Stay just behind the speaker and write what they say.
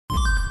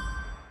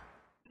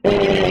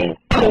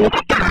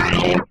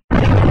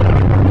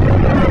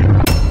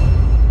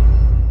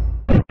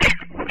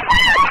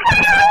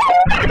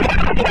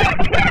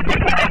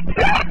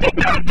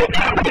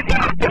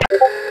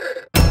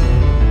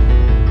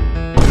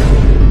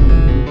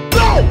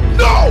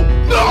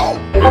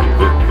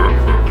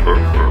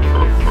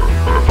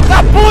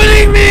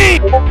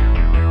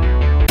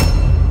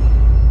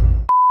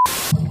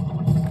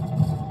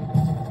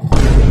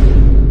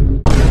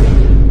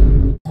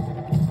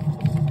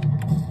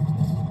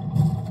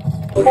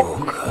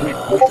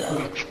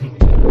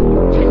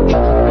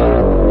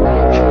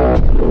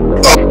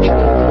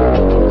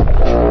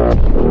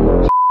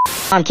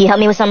Can you help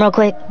me with something real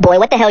quick? Boy,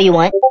 what the hell you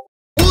want?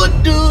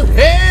 What the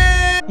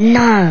hell?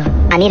 Nah,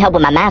 I need help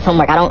with my math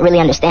homework. I don't really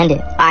understand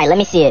it. Alright, let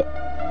me see it.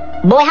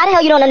 Boy, how the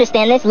hell you don't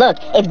understand this? Look,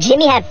 if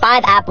Jimmy had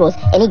 5 apples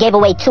and he gave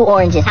away 2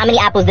 oranges, how many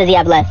apples does he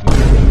have left?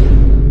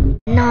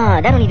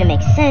 Nah, that don't even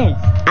make sense.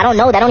 I don't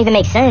know, that don't even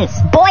make sense.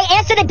 Boy,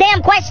 answer the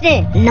damn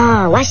question!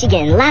 Nah, why she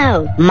getting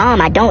loud?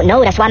 Mom, I don't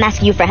know, that's why I'm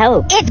asking you for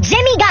help. If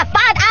Jimmy got 5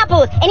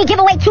 apples and he gave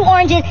away 2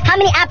 oranges, how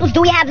many apples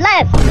do we have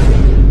left?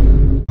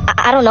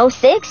 I don't know,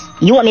 6?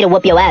 You want me to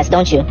whoop your ass,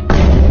 don't you?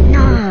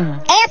 Nah.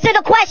 Answer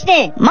the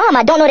question! Mom,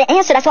 I don't know the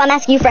answer, that's why I'm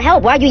asking you for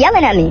help. Why are you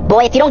yelling at me?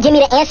 Boy, if you don't give me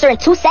the answer in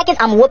 2 seconds,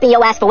 I'm whooping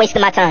your ass for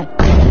wasting my time.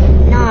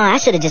 Nah, I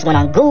should've just went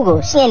on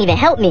Google. She ain't even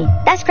helped me.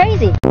 That's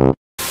crazy.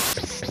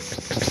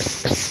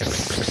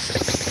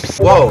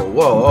 Whoa,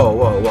 whoa,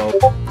 whoa, whoa,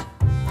 whoa.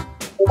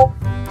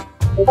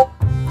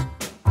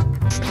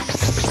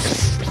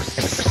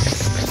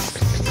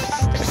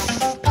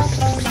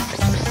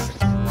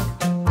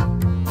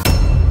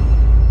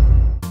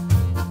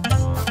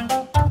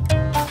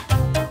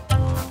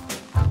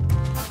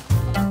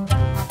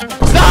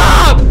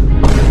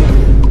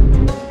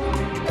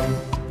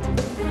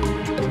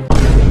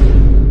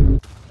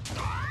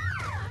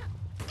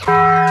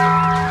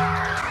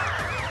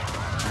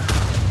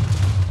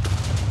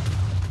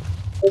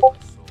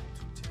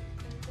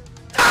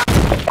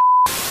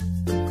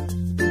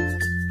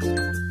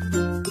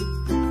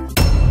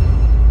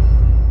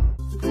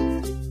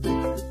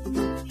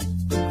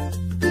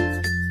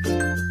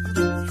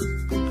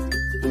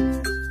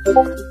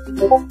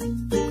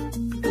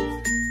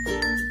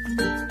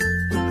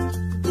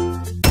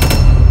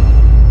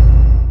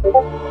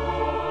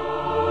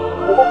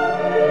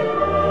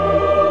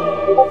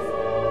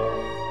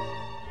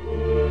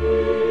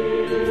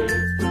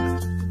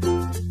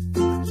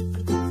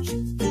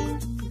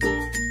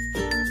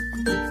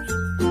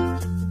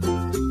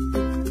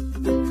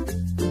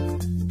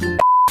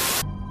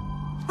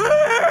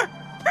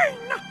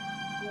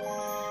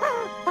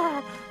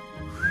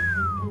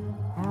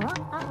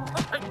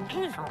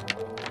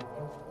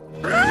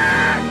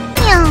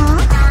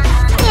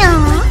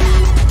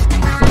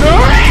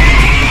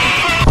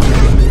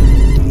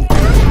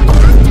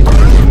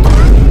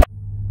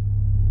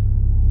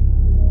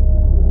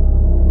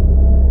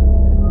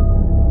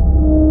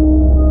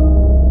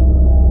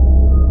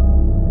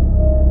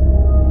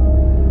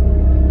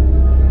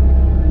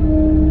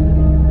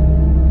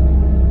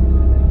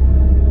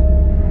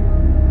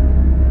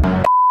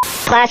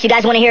 Class, you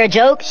guys want to hear a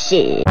joke?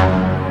 Shit.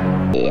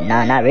 Yeah,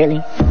 nah, not really.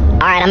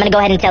 Alright, I'm gonna go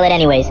ahead and tell it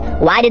anyways.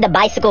 Why did the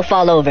bicycle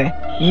fall over?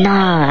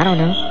 Nah, I don't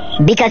know.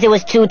 Because it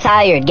was too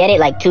tired. Get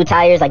it? Like 2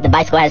 tires? Like the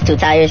bicycle has 2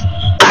 tires?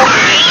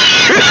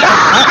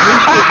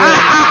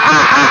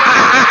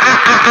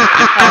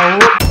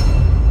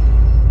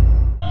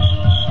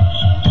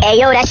 Hey,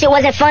 yo, that shit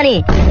wasn't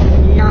funny.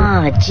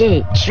 Nah,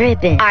 jit,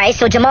 tripping. Alright,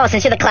 so Jamal,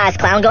 since you're the class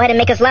clown, go ahead and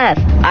make us laugh.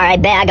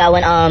 Alright, bet, I got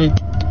one.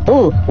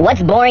 Ooh,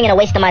 what's boring and a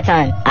waste of my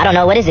time? I don't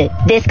know, what is it?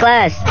 This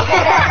class.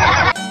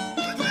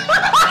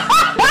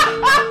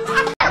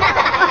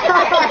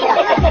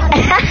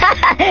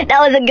 That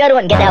was a good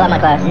one. Get the hell out of my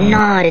class.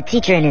 Nah, the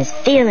teacher in his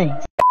feelings.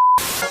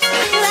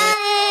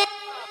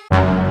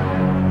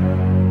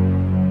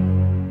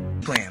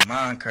 Playing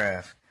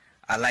Minecraft.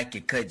 I like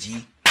it, cut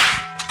G.